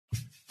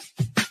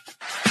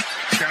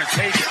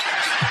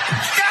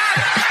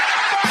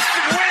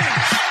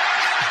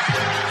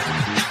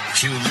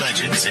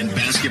insights and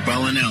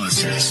basketball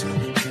analysis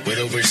with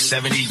over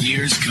 70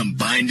 years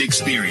combined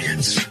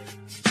experience.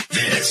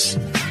 This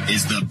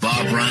is the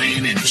Bob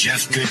Ryan and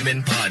Jeff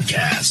Goodman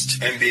podcast.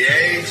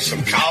 NBA,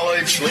 some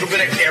college, a little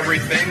bit of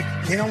everything.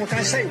 You know, what can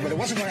I say? But it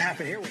wasn't going to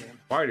happen here with him.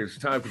 All right, it's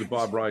time for the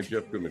Bob Ryan,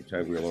 Jeff Goodman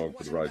Tanguay along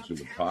for the Ride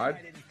Zoomer pod.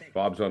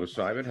 Bob's on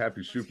assignment.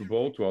 Happy Super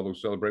Bowl to all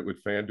those celebrate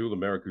with FanDuel,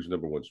 America's #1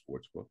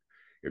 sportsbook.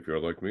 If you're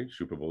like me,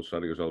 Super Bowl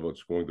Sunday is all about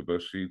scoring the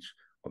best seats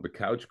on the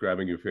couch,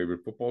 grabbing your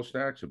favorite football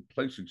snacks, and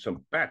placing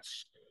some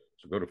bets.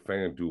 So go to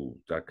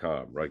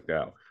FanDuel.com right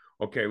now.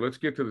 Okay, let's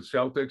get to the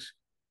Celtics.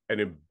 An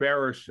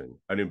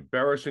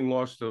embarrassing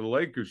loss to the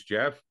Lakers,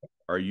 Jeff.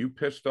 Are you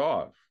pissed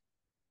off?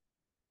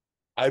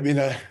 I mean,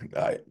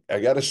 I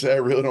got to say, I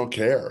really don't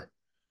care.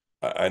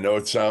 I know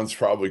it sounds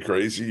probably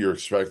crazy. You're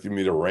expecting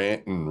me to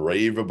rant and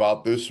rave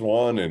about this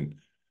one. And,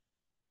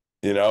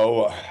 you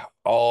know,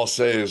 all I'll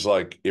say is,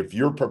 like, if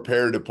you're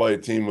prepared to play a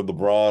team with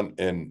LeBron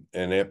and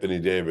Anthony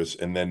Davis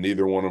and then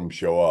neither one of them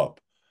show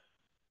up,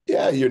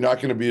 yeah, you're not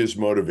going to be as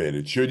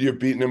motivated. Should you have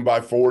beaten him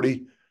by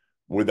 40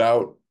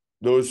 without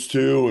those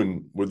two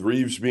and with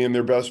Reeves being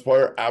their best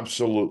player?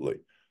 Absolutely.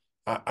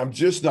 I'm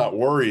just not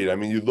worried. I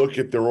mean, you look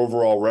at their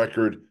overall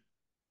record,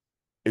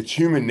 it's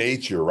human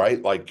nature,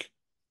 right? Like,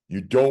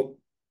 you're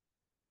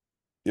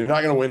not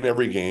going to win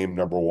every game,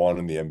 number one,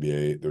 in the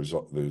NBA.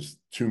 There's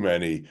too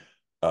many.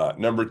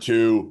 Number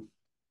two,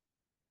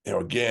 you know,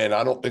 again,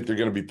 I don't think they're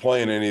going to be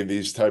playing any of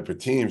these type of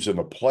teams in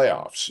the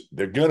playoffs.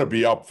 They're going to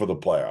be up for the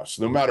playoffs,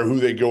 no matter who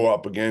they go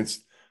up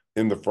against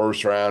in the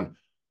first round.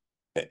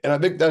 And I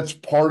think that's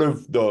part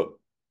of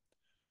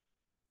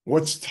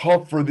what's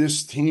tough for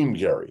this team,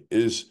 Gary,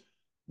 is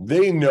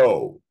they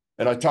know,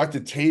 and I talked to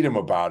Tatum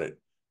about it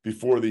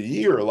before the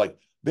year, like,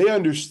 they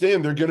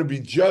understand they're going to be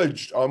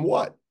judged on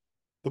what?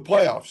 The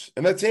playoffs.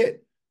 And that's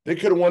it. They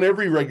could have won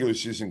every regular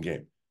season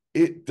game.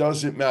 It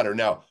doesn't matter.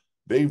 Now,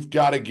 they've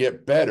got to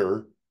get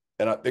better,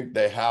 and I think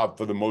they have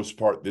for the most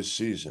part this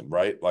season,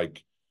 right?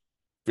 Like,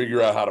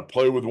 figure out how to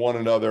play with one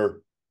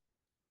another.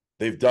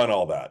 They've done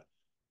all that.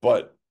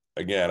 But,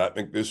 again, I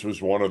think this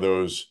was one of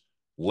those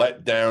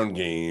letdown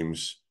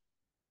games,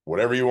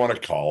 whatever you want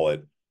to call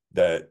it,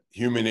 that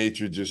human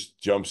nature just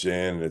jumps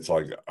in, and it's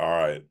like, all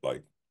right,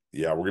 like,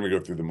 yeah, we're going to go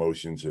through the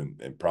motions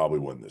and probably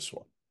win this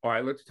one. All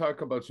right, let's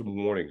talk about some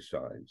warning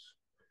signs.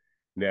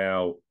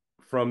 Now,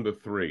 from the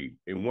three,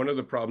 and one of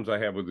the problems I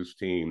have with this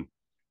team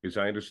is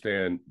I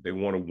understand they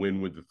want to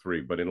win with the three,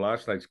 but in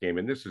last night's game,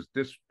 and this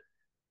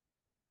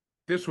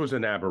was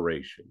an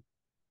aberration,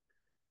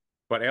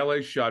 but LA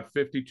shot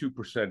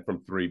 52%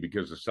 from three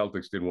because the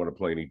Celtics didn't want to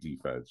play any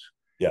defense.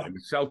 Yeah. And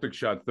the Celtics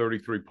shot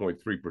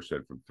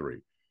 33.3% from three.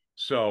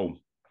 So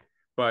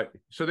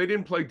they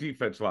didn't play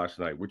defense last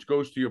night, which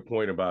goes to your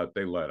point about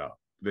they let up.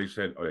 They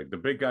said, all right, the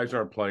big guys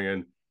aren't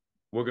playing.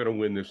 We're going to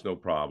win this, no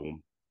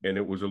problem. And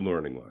it was a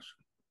learning lesson.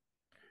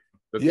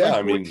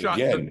 I mean,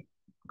 again,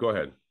 go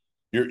ahead.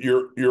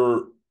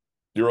 You're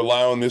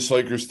allowing this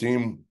Lakers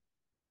team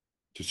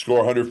to score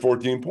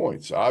 114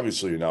 points.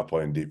 Obviously, you're not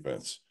playing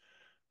defense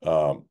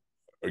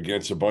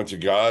against a bunch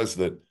of guys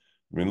that,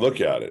 I mean,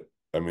 look at it.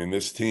 I mean,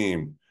 this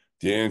team,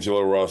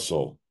 D'Angelo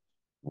Russell,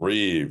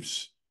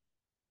 Reeves,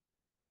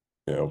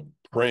 you know,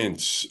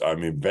 Prince, I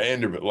mean,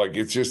 Vanderbilt, like,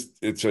 it's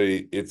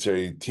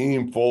a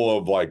team full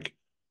of, like,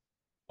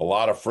 a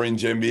lot of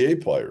fringe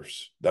NBA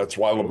players. That's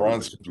why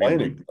LeBron's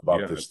complaining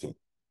about this team.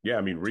 Yeah,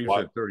 I mean, Reeves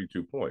had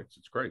 32 points.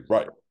 It's crazy.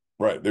 Right.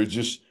 They're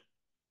just,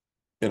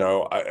 you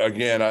know,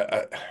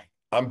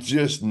 I'm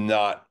just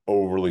not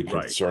overly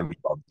concerned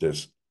about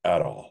this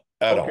at all.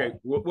 Okay,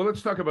 well,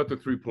 let's talk about the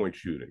three-point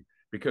shooting,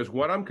 because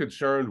what I'm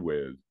concerned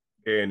with,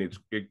 and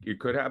it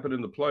could happen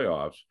in the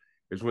playoffs,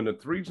 is when the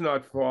three's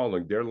not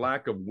falling, their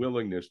lack of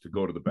willingness to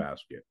go to the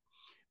basket,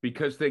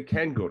 because they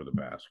can go to the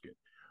basket.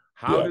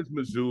 How does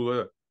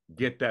Missoula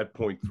get that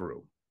point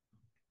through?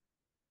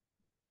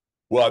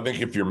 Well, I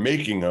think if you're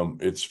making them,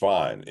 it's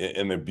fine.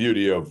 And the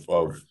beauty of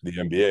the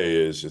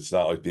NBA is it's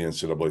not like the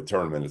NCAA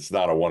tournament. It's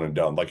not a one and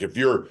done. Like, if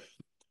you're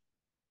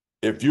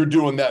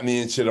doing that in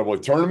the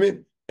NCAA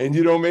tournament and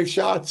you don't make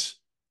shots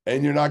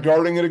and you're not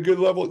guarding at a good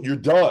level, you're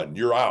done.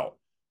 You're out.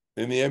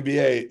 In the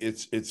NBA,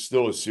 it's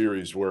still a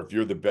series where if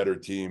you're the better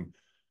team,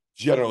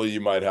 generally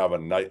you might have a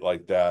night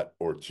like that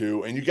or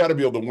two, and you got to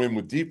be able to win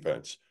with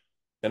defense.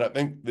 And I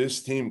think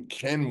this team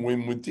can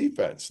win with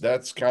defense.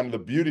 That's kind of the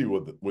beauty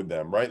with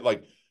them, right?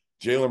 Like,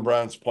 Jaylen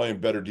Brown's playing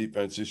better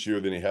defense this year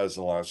than he has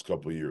in the last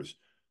couple of years.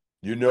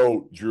 You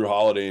know, Drew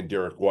Holiday and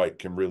Derek White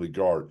can really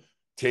guard.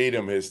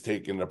 Tatum has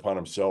taken it upon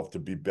himself to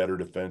be better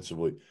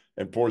defensively.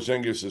 And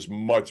Porzingis is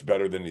much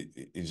better than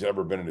he's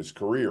ever been in his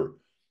career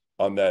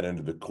on that end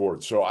of the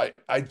court. So I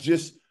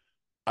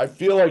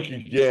feel like,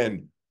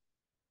 again,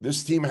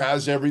 this team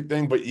has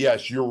everything. But,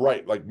 yes, you're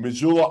right. Like,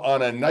 Missoula,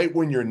 on a night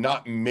when you're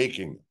not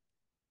making,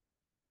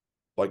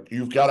 like,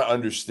 you've got to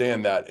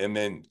understand that and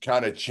then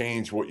kind of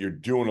change what you're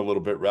doing a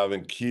little bit rather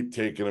than keep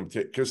taking them.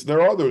 Because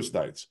there are those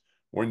nights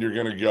when you're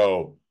going to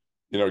go,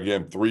 you know,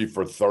 again, 3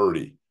 for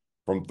 30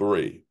 from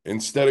three.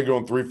 Instead of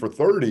going 3 for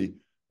 30,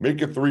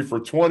 make it 3 for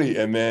 20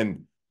 and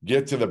then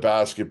get to the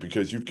basket,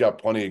 because you've got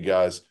plenty of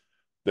guys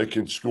that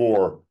can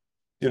score,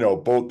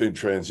 both in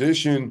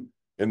transition,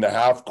 in the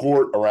half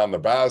court, around the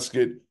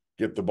basket,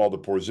 get the ball to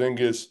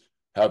Porzingis,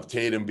 have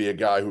Tatum be a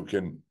guy who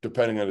can,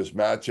 depending on his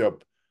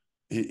matchup,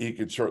 he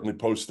could certainly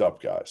post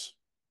up guys.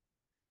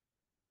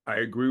 I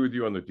agree with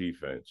you on the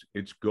defense.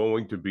 It's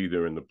going to be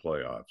there in the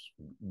playoffs.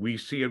 We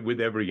see it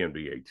with every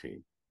NBA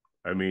team.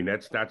 I mean,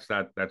 that's not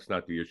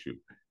the issue.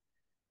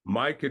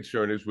 My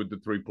concern is with the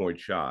 3-point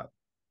shot.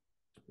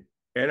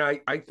 And I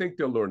think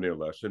they'll learn their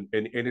lesson.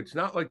 And it's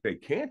not like they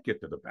can't get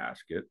to the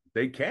basket.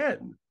 They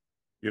can,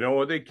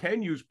 or they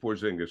can use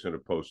Porzingis in a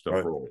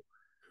post-up role.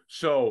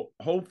 So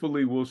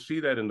hopefully we'll see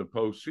that in the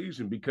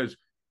postseason, because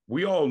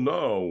we all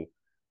know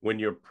when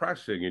you're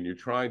pressing and you're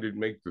trying to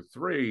make the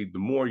three, the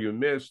more you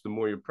miss, the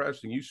more you're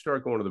pressing, you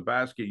start going to the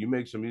basket, you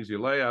make some easy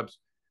layups,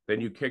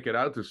 then you kick it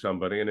out to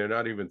somebody and they're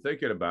not even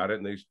thinking about it,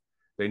 and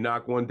they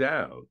knock one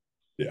down.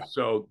 Yeah.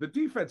 So the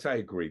defense, I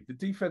agree. The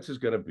defense is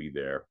going to be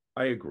there.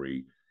 I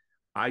agree.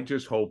 I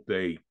just hope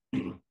they,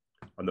 on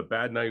the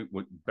bad night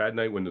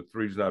when the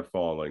three's not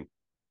falling,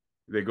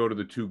 they go to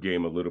the 2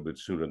 game a little bit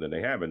sooner than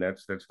they have, and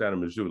that's down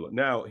in Missoula.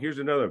 Now, here's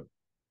another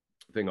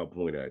thing I'll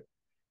point at.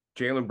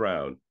 Jaylen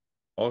Brown,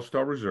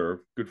 All-Star reserve,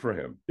 good for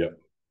him. Yeah.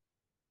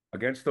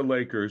 Against the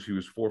Lakers, he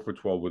was 4 for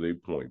 12 with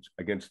 8 points.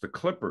 Against the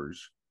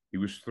Clippers, he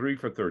was 3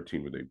 for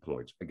 13 with 8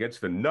 points.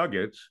 Against the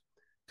Nuggets,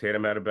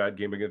 Tatum had a bad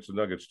game against the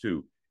Nuggets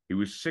too. He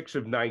was 6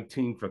 of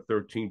 19 for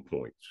 13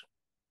 points.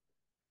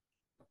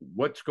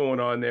 What's going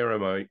on there?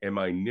 Am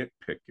I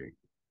nitpicking?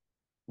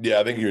 Yeah,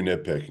 I think you're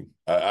nitpicking.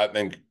 I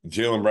think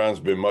Jaylen Brown's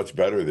been much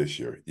better this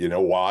year. You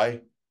know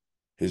why?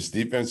 His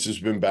defense has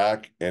been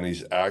back, and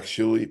he's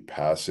actually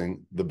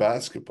passing the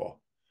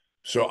basketball.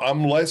 So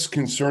I'm less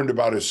concerned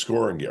about his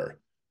scoring, Gary,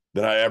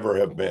 than I ever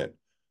have been.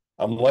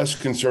 I'm less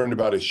concerned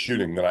about his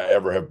shooting than I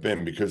ever have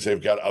been, because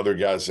they've got other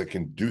guys that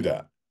can do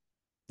that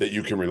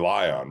you can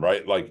rely on,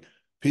 right? Like,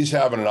 if he's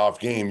having an off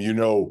game,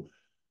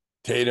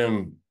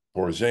 Tatum,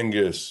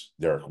 Porzingis,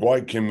 Derek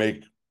White can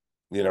make,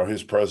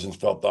 his presence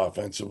felt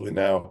offensively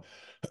now.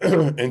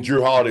 And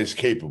Jrue Holiday's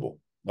capable,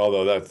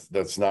 although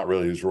that's not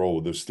really his role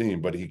with this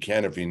team, but he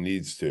can if he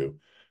needs to.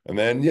 And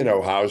then,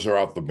 Hauser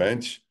off the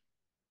bench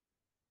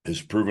has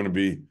proven to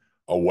be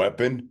a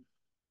weapon.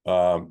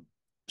 I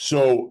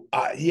feel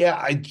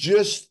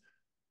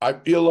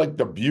like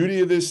the beauty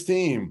of this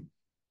team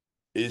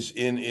is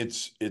in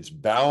its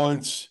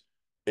balance,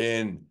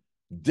 and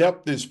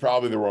depth is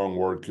probably the wrong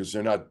word, because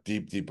they're not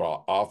deep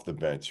off the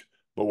bench,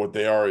 but what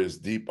they are is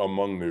deep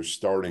among their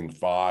starting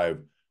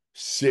 5,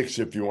 6,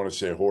 if you want to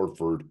say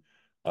Horford.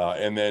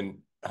 And then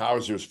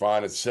Hauser's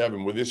fine at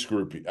 7. With this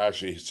group,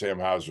 actually, Sam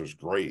Hauser's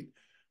great,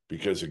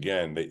 because,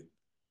 again,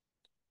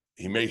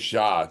 he makes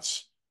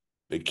shots.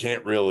 They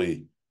can't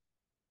really,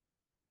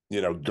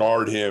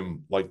 guard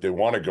him like they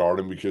want to guard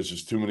him, because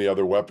there's too many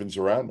other weapons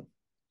around him.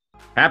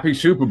 Happy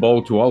Super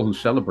Bowl to all who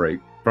celebrate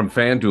from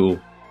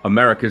FanDuel,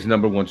 America's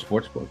 #1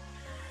 sportsbook.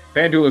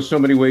 FanDuel has so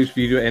many ways for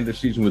you to end the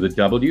season with a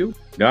W.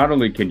 Not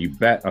only can you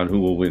bet on who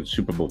will win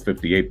Super Bowl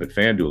 58, but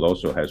FanDuel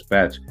also has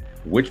bets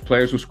which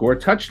players will score a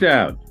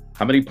touchdown,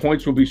 how many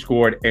points will be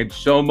scored, and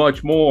so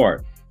much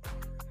more.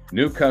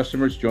 New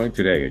customers join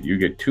today, and you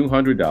get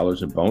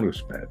 $200 in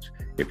bonus bets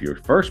if your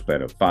first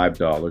bet of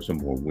 $5 or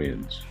more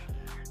wins.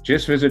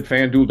 Just visit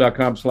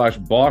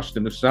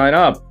FanDuel.com/Boston to sign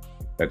up.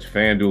 That's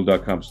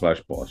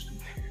FanDuel.com/Boston.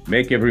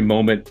 Make every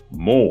moment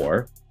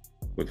more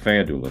with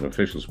FanDuel, an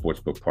official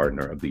sportsbook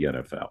partner of the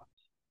NFL.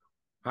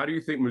 How do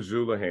you think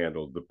Missoula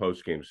handled the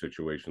post-game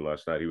situation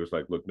last night? He was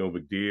like, look, no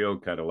big deal,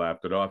 kind of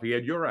laughed it off. He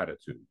had your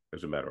attitude,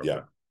 as a matter of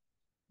fact.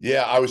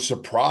 Yeah, I was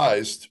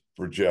surprised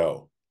for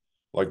Joe.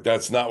 Like,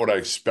 that's not what I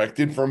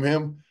expected from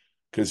him,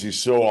 because he's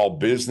so all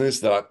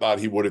business that I thought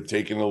he would have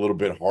taken a little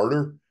bit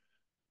harder.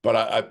 But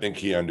I think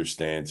he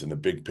understands in the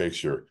big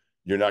picture.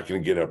 You're not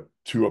going to get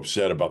too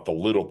upset about the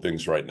little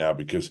things right now,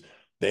 because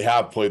they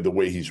have played the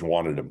way he's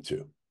wanted them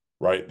to,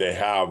 right? They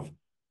have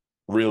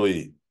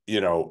really,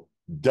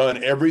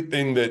 done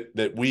everything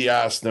that we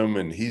asked them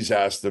and he's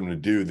asked them to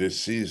do this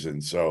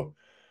season. So,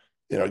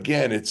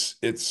 again, it's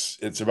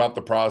about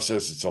the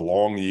process. It's a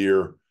long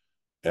year,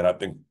 and I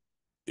think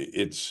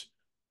it's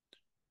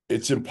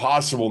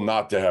impossible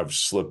not to have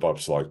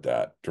slip-ups like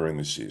that during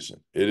the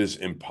season. It is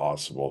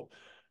impossible.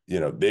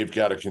 They've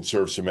got to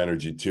conserve some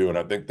energy too, and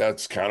I think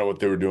that's kind of what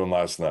they were doing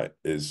last night,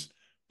 is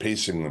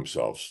pacing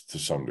themselves to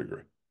some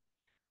degree.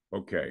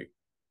 Okay.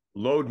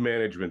 Load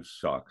management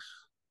sucks.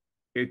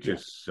 It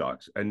just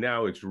sucks. And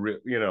now it's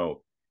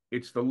real,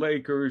 it's the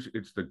Lakers,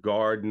 it's the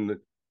Garden,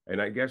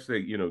 and I guess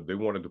they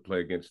wanted to play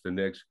against the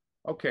Knicks.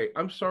 Okay,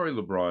 I'm sorry,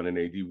 LeBron and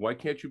AD. Why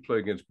can't you play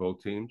against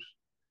both teams?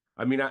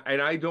 I mean,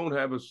 I don't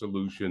have a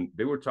solution.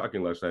 They were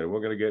talking last night, and we're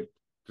going to get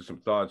to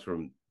some thoughts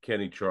from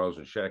Kenny, Charles,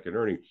 and Shaq and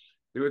Ernie.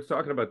 They were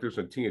talking about this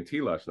on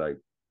TNT last night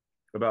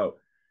about,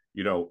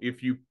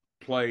 if you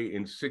play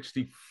in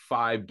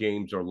 65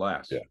 games or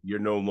less, you're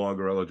no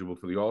longer eligible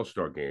for the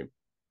All-Star game.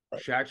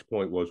 Right. Shaq's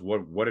point was,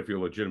 what if you're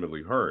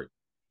legitimately hurt?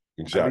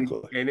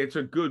 Exactly. And it's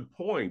a good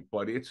point,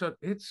 but it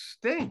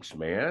stinks,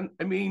 man.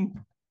 I mean,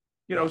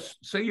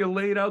 say you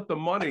laid out the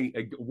money.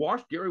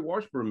 Gary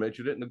Washburn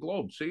mentioned it in the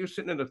Globe. Say you're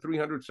sitting in the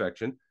 300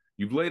 section.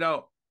 You've laid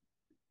out,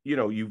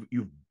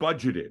 you've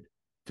budgeted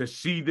to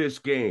see this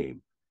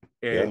game,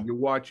 and you're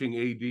watching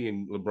AD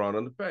and LeBron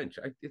on the bench.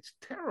 It's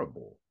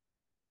terrible.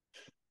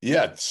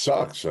 Yeah, it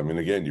sucks. I mean,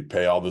 again, you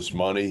pay all this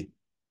money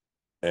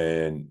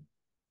and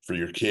for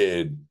your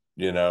kid,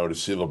 to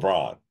see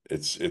LeBron.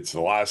 It's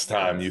the last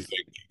time you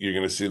think you're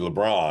going to see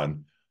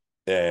LeBron,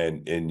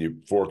 and you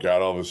fork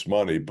out all this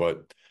money.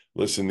 But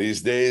listen,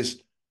 these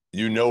days,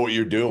 you know what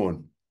you're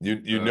doing.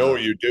 You know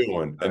what you're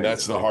doing, and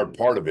that's the hard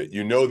part of it.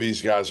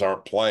 These guys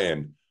aren't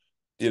playing.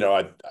 You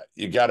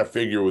got to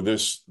figure with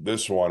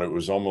this one, it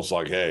was almost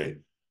like, hey,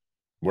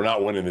 we're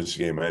not winning this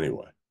game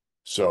anyway.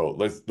 So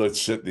let's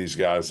sit these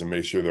guys and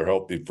make sure they're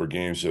healthy for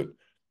games that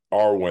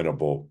are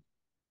winnable,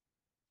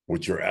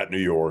 which are at New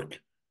York,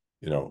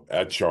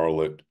 at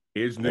Charlotte.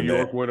 Is New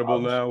York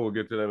winnable now? We'll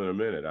get to them in a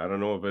minute. I don't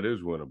know if it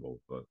is winnable,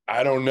 but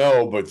I don't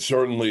know, but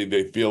certainly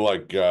they feel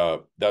like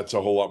that's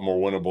a whole lot more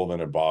winnable than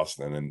in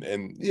Boston.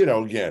 And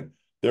again,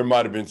 there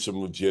might have been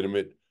some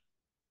legitimate.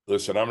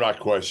 Listen, I'm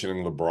not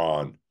questioning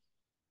LeBron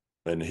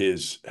and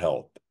his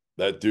health.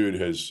 That dude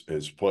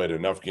has played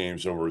enough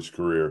games over his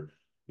career.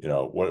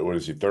 What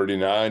is he,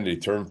 39? Did he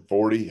turn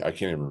 40? I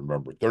can't even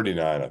remember.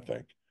 39, I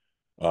think.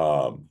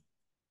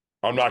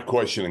 I'm not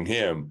questioning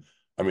him.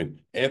 I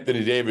mean,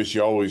 Anthony Davis,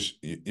 you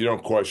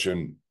don't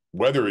question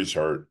whether he's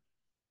hurt,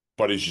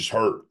 but he's just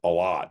hurt a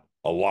lot.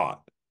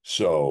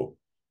 So,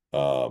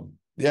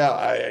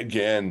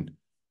 again,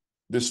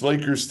 this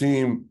Lakers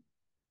team,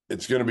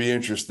 it's going to be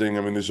interesting.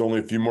 I mean, there's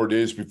only a few more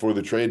days before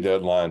the trade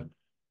deadline.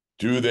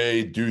 Do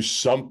they do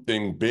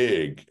something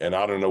big? And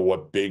I don't know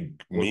what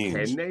big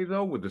means. Can they,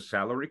 though, with the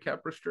salary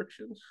cap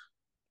restrictions?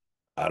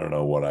 I don't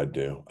know what I'd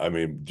do. I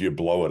mean, do you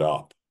blow it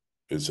up?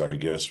 Is, I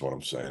guess, what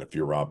I'm saying. If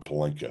you're Rob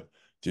Pelinka,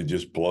 do you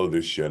just blow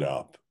this shit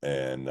up?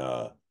 And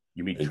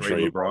you mean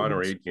trade LeBron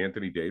or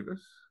Anthony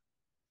Davis?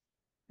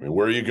 I mean,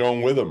 where are you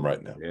going with him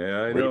right now?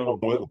 Yeah, I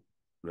know.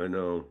 I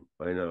know.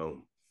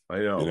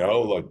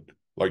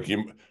 Like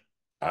you.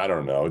 I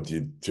don't know,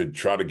 to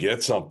try to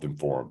get something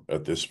for him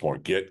at this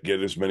point. Get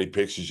as many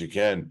picks as you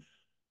can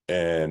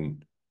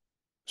and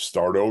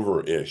start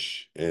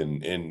over-ish.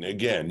 And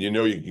again, you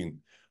can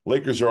 –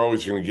 Lakers are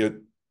always going to get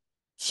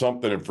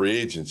something in free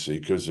agency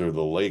because they're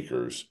the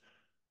Lakers.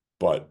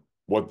 But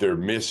what they're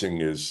missing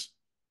is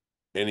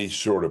any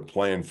sort of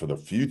plan for the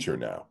future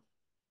now.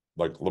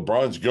 Like,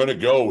 LeBron's going to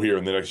go here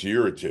in the next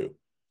year or two.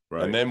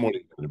 Right. And then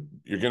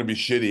you're going to be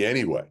shitty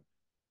anyway.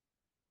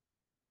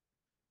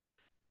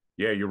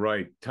 Yeah, you're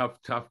right.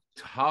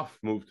 Tough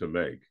move to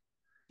make.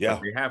 Yeah.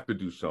 But they have to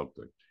do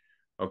something.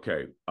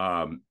 Okay.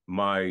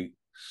 My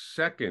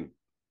second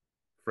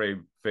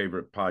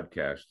favorite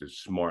podcast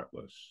is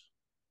Smartless.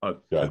 To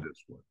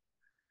this one.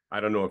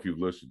 I don't know if you've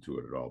listened to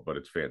it at all, but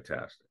it's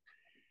fantastic.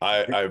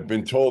 I've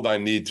been told I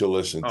need to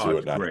listen to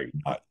it. It's great.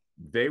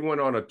 They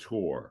went on a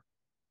tour,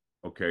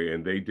 okay,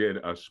 and they did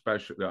a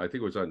special. I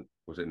think it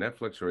was it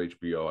Netflix or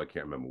HBO? I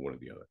can't remember, one or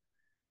the other.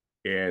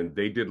 And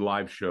they did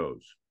live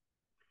shows.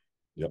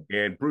 Yep.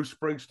 And Bruce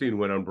Springsteen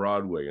went on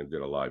Broadway and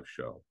did a live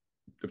show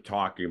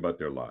talking about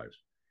their lives.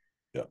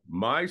 Yep.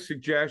 My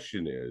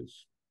suggestion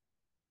is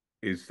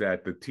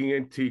that the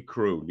TNT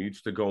crew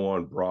needs to go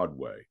on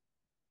Broadway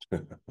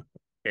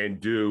and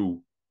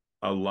do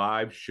a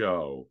live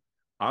show.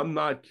 I'm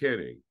not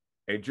kidding.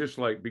 And just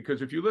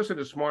because if you listen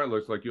to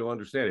Smartless, you'll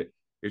understand it.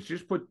 It's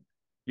just put,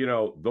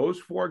 those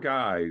four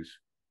guys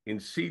in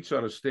seats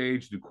on a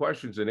stage, do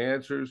questions and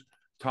answers,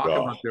 talk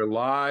about their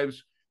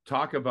lives,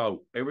 talk about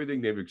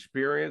everything they've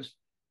experienced.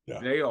 Yeah.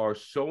 They are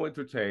so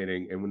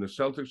entertaining. And when the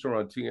Celtics are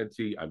on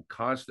TNT,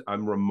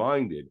 I'm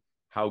reminded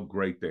how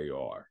great they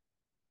are.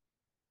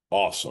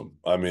 Awesome.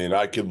 I mean,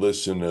 I could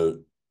listen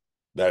to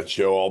that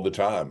show all the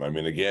time. I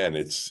mean, again,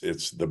 it's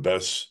the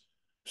best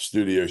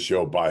studio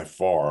show by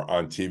far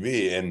on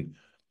TV. And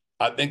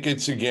I think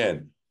it's,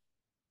 again,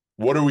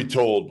 what are we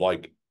told?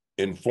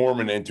 Inform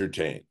and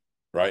entertain,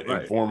 right?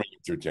 Inform and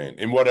entertain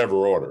in whatever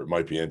order. It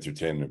might be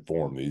entertain and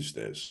inform these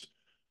days.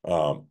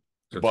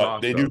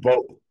 But they do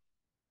both.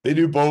 They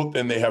do both,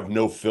 and they have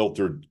no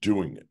filter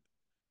doing it.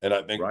 And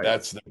I think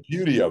that's the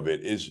beauty of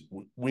it is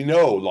we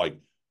know,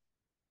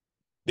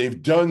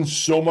 they've done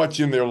so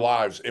much in their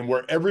lives, and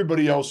where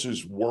everybody else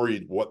is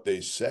worried what they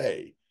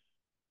say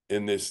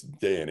in this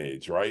day and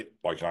age, right?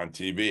 Like on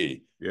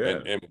TV.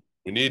 Yeah. And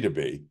we need to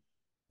be.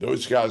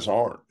 Those guys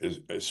aren't,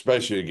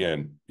 especially,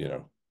 again,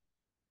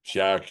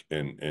 Shaq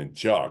and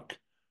Chuck.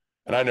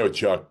 And I know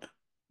Chuck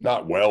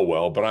not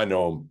well, but I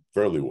know him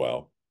fairly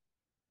well.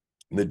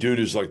 And the dude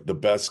is the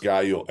best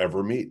guy you'll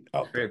ever meet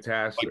out there.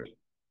 Fantastic.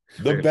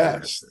 The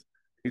best.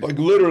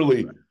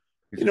 Literally,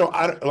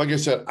 like I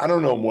said, I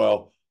don't know him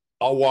well.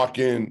 I'll walk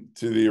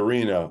into the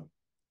arena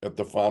at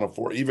the Final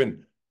Four.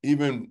 Even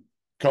a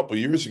couple of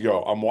years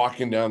ago, I'm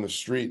walking down the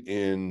street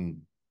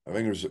in, I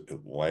think it was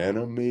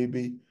Atlanta,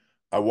 maybe.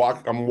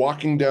 I'm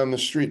walking down the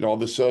street, and all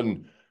of a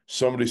sudden,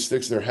 somebody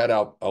sticks their head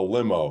out a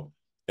limo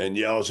and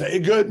yells, "Hey,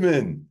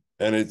 Goodman!"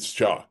 And it's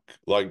Chuck.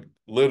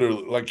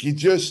 Literally,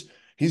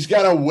 he's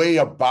got a way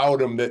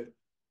about him that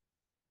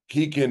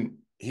he can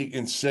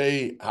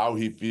say how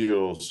he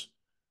feels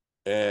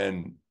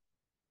and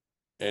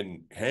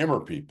hammer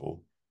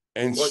people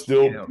and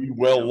still be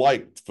well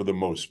liked for the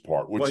most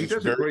part. Which he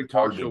does a great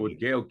talk show with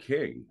Gayle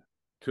King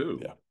too.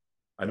 Yeah.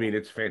 I mean,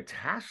 it's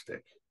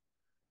fantastic.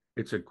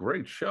 It's a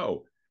great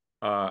show.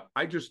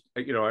 I just,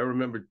 I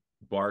remember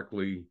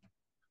Barkley.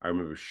 I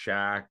remember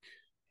Shaq.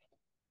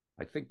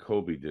 I think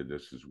Kobe did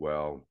this as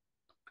well.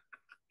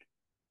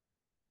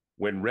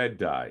 When Red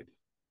died,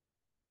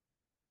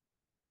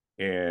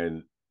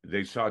 and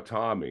they saw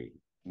Tommy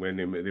when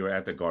they were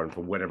at the Garden for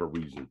whatever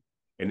reason,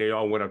 and they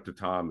all went up to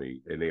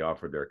Tommy and they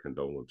offered their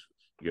condolences.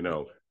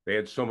 They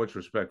had so much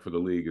respect for the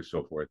league and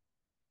so forth.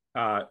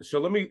 So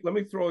let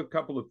me throw a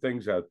couple of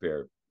things out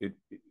there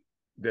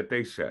that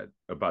they said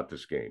about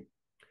this game.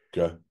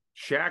 Okay.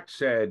 Shaq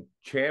said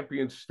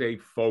champions stay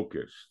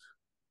focused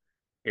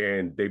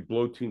and they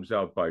blow teams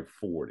out by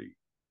 40.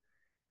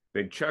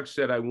 Then Chuck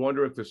said, I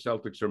wonder if the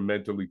Celtics are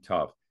mentally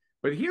tough.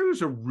 But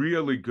here's a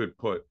really good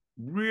point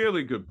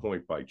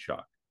by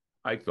Chuck,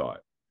 I thought.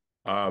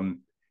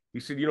 He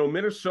said,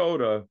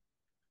 Minnesota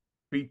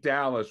beat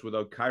Dallas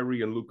without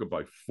Kyrie and Luka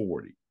by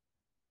 40.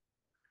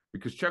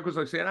 Because Chuck was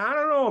like saying, I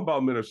don't know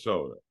about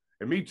Minnesota.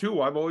 And me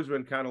too. I've always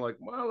been kind of like,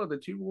 well, are the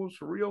T-Wolves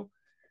for real?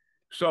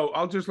 So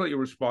I'll just let you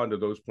respond to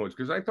those points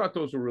because I thought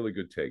those were really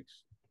good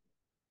takes.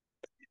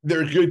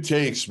 They're good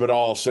takes, but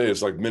all I'll say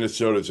is like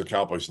Minnesota's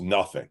accomplished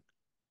nothing.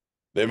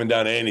 They haven't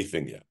done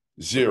anything yet.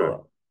 Zero.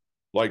 Okay.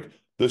 Like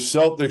the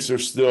Celtics are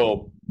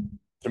still,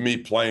 to me,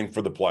 playing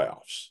for the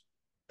playoffs.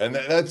 And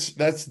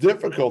that's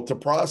difficult to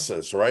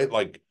process, right?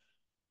 Like,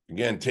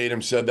 again,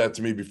 Tatum said that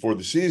to me before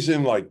the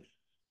season. Like,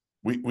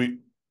 we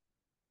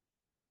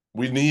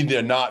need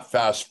to not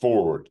fast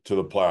forward to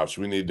the playoffs.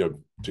 We need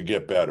to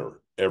get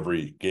better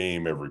every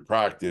game, every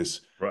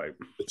practice. Right.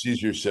 It's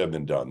easier said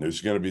than done.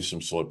 There's going to be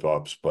some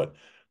slip-ups, but,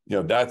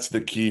 that's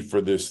the key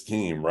for this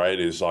team, right?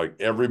 Is like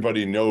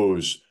everybody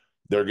knows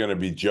they're going to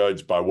be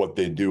judged by what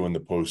they do in the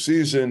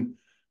postseason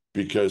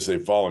because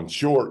they've fallen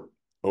short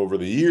over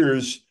the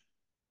years.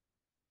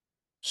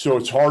 So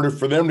it's harder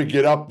for them to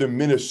get up than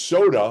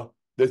Minnesota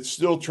that's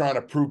still trying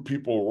to prove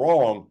people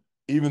wrong,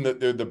 even that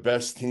they're the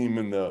best team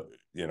in the,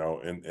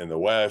 in the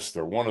West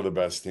or one of the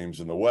best teams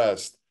in the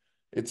West.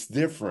 It's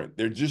different.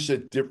 They're just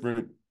at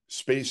different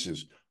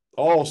spaces.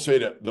 All I'll say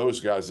to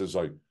those guys is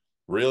like,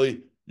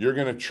 really? You're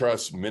going to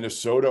trust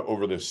Minnesota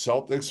over the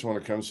Celtics when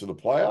it comes to the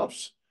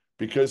playoffs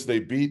because they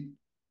beat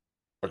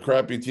a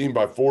crappy team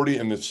by 40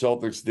 and the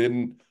Celtics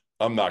didn't?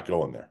 I'm not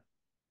going there.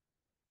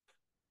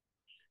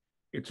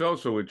 It's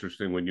also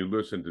interesting when you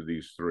listen to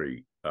these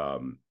three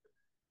in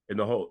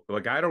the whole,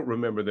 like, I don't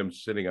remember them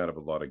sitting out of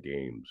a lot of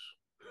games.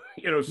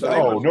 So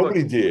no,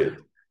 nobody did.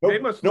 They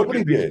must look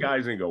at these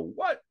guys and go,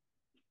 what?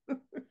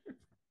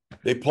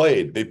 They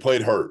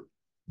played hurt.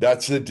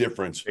 That's the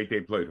difference. They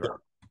played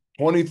hurt.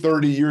 20,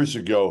 30 years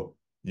ago,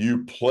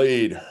 you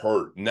played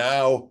hurt.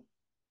 Now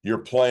you're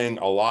playing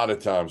a lot of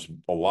times.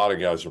 A lot of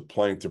guys are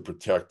playing to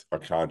protect a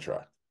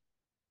contract.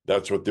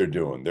 That's what they're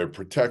doing. They're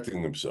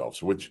protecting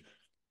themselves, which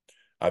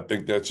I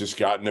think that's just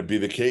gotten to be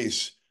the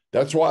case.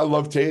 That's why I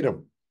love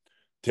Tatum.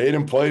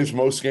 Tatum plays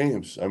most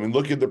games. I mean,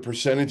 look at the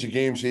percentage of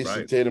games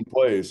Tatum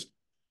plays.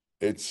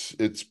 It's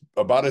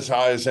about as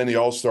high as any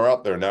All-Star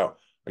out there. Now,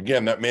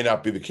 again, that may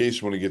not be the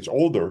case when he gets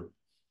older,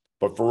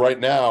 but for right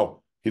now,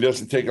 he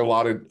doesn't take a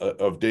lot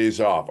of days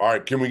off. All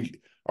right,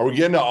 are we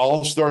getting to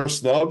All-Star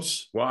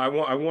snubs? Well,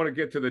 I want to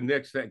get to the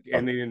Knicks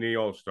and the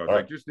All-Stars.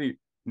 Right. I just need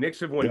Knicks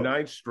have won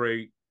 9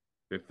 straight.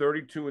 They're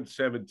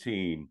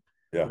 32-17.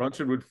 Yeah.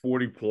 Brunson with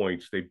 40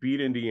 points. They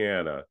beat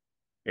Indiana,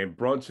 and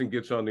Brunson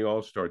gets on the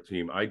All-Star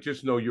team. I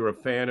just know you're a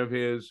fan of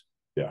his.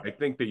 Yeah. I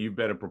think that you've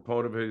been a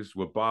proponent of his.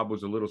 What Bob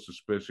was a little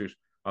suspicious.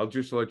 I'll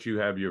just let you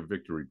have your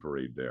victory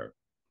parade there.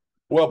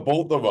 Well,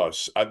 both of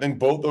us. I think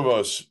both of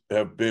us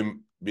have been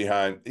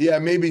behind. Yeah,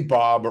 maybe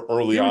Bob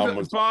early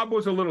on. Bob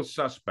was a little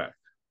suspect.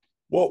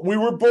 Well, we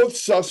were both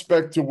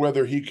suspect to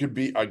whether he could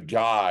be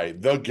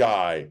the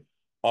guy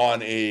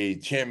on a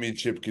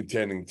championship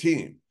contending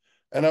team.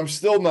 And I'm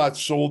still not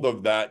sold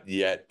of that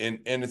yet. And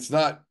it's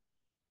not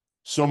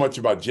so much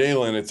about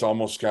Jaylen. It's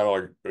almost kind of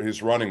like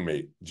his running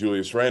mate,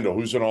 Julius Randle,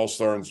 who's an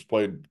all-star and's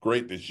played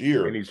great this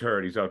year. And he's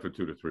hurt. He's out for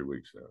 2 to 3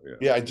 weeks now.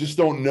 Yeah, I just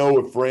don't know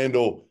if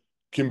Randle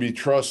can be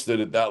trusted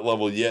at that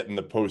level yet in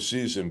the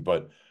postseason.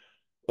 But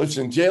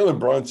listen, Jaylen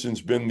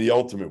Brunson's been the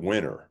ultimate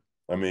winner.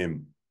 I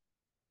mean,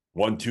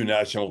 won 2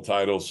 national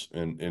titles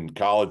in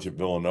college at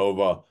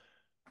Villanova.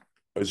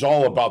 It's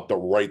all about the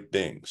right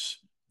things.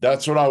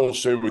 That's what I will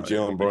say with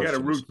Jaylen Brunson. You got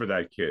to root for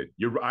that kid.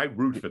 I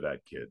root for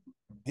that kid.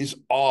 He's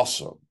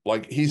awesome.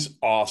 Like, he's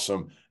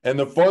awesome. And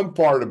the fun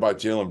part about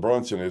Jaylen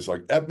Brunson is,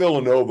 like, at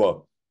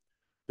Villanova,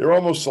 they're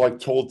almost like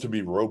told to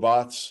be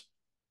robots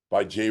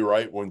by Jay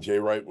Wright when Jay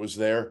Wright was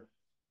there.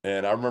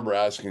 And I remember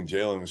asking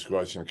Jaylen this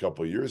question a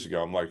couple of years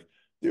ago. I'm like,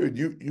 dude,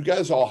 you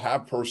guys all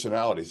have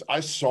personalities. I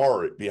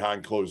saw it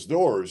behind closed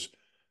doors.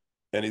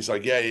 And he's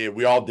like, yeah,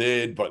 we all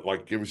did. But,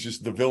 like, it was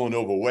just the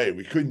Villanova way.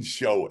 We couldn't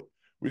show it.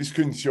 We just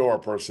couldn't show our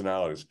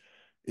personalities.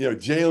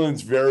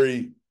 Jaylen's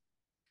very,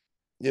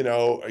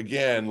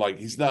 again, like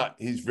he's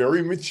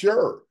very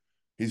mature.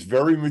 He's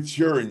very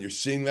mature, and you're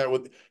seeing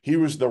that he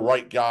was the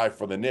right guy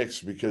for the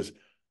Knicks because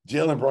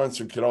Jaylen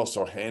Brunson could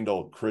also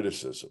handle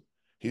criticism.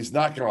 He's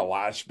not going to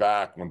lash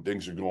back when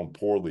things are going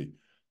poorly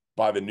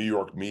by the New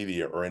York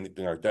media or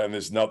anything like that. And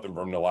there's nothing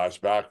for him to lash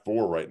back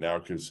for right now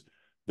because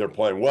they're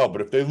playing well.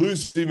 But if they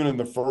lose even in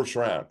the first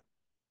round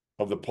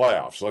of the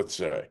playoffs, let's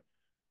say,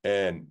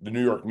 and the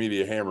New York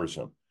media hammers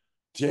him,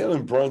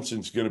 Jaylen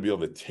Brunson's going to be able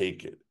to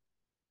take it.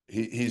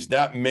 He's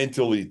not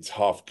mentally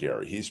tough,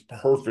 Gary. He's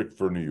perfect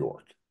for New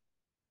York.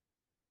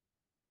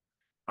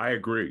 I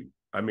agree.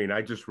 I mean,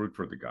 I just root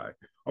for the guy.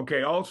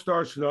 Okay,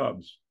 all-star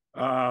snubs.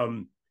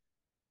 Boy,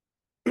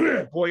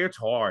 it's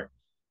hard.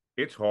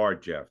 It's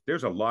hard, Jeff.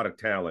 There's a lot of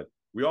talent.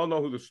 We all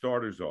know who the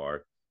starters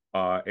are,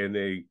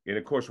 and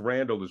of course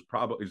Randall is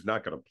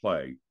not going to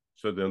play,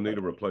 so they'll need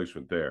a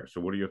replacement there.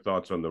 So, what are your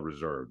thoughts on the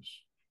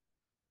reserves?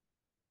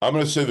 I'm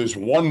going to say there's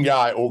one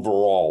guy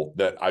overall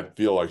that I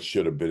feel like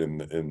should have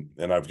been in,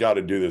 and I've got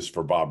to do this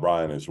for Bob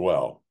Ryan as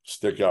well.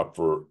 Stick up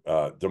for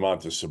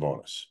Domantas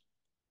Sabonis.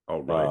 Oh,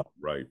 right.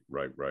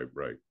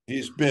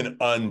 He's been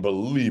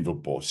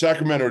unbelievable.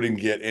 Sacramento didn't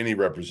get any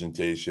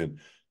representation.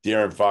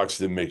 De'Aaron Fox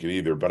didn't make it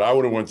either, but I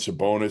would have went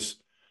Sabonis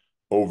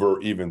over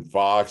even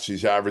Fox.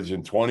 He's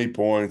averaging 20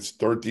 points,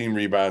 13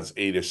 rebounds,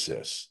 8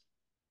 assists.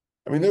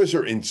 I mean, those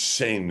are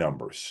insane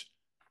numbers.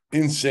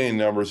 Insane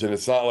numbers, and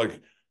it's not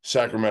like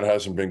Sacramento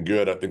hasn't been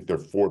good. I think they're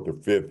 4th or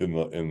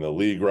 5th in the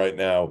league right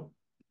now.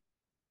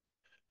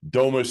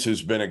 Domas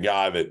has been a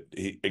guy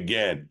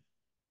that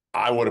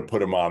I would have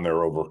put him on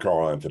there over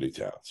Karl Anthony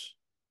Towns.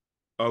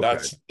 Okay.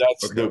 That's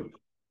okay.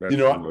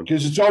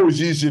 Because it's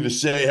always easy to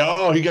say,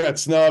 oh, he got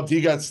snubbed.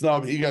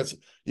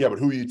 Yeah, but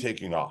who are you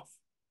taking off?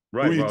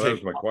 Right. Well, that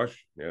was my question.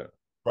 Yeah.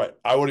 Right.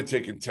 I would have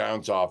taken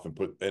Towns off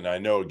and I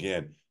know,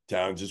 again,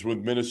 Towns is with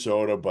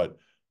Minnesota, but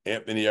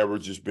Anthony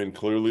Edwards has been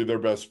clearly their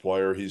best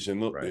player. He's in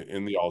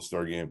the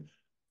All-Star game.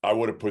 I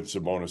would have put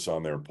Sabonis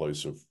on there in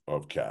place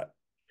of Cat.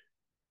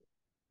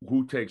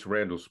 Who takes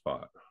Randall's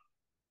spot?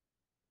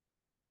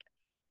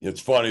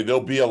 It's funny.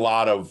 There'll be a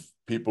lot of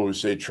people who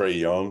say Trae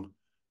Young.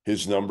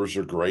 His numbers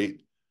are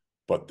great,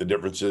 but the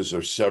difference is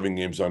they're 7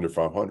 games under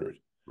 500.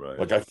 Right.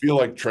 Like, I feel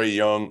like Trae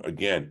Young,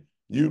 again,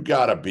 you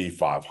got to be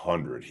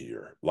 500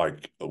 here.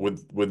 Like,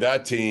 with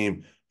that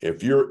team,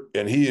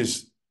 and he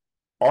is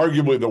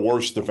arguably the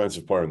worst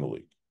defensive player in the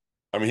league.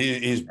 I mean,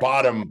 he's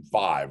bottom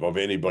 5 of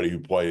anybody who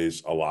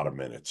plays a lot of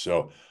minutes.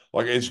 So,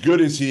 like, as good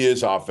as he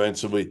is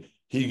offensively,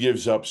 he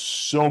gives up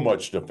so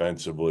much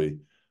defensively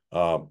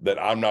that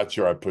I'm not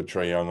sure I put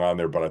Trae Young on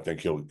there, but I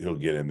think he'll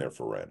get in there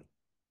for Randall.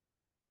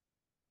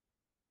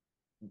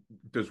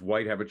 Does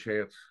White have a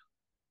chance?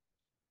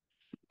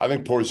 I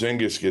think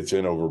Porzingis gets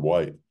in over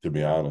White, to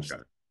be honest.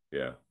 Okay.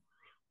 Yeah,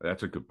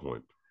 that's a good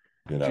point.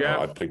 Jeff,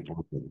 I think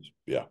Porzingis.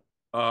 Yeah.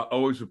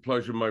 Always a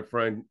pleasure, my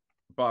friend.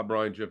 Bob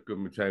Ryan, Jeff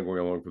Goodman, Tanguay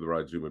along for the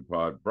Ride Zoom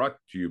Pod, brought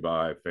to you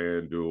by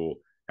FanDuel.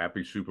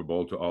 Happy Super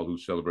Bowl to all who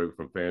celebrate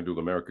from FanDuel,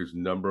 America's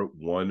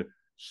 #1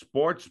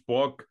 sports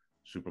book.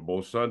 Super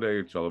Bowl Sunday,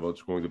 it's all about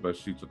scoring the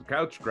best seats on the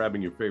couch,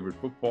 grabbing your favorite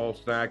football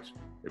snacks,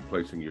 and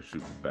placing your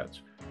super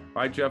bets.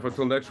 All right, Jeff,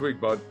 until next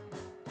week, bud.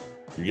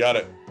 You got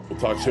it. We'll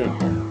talk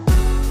soon.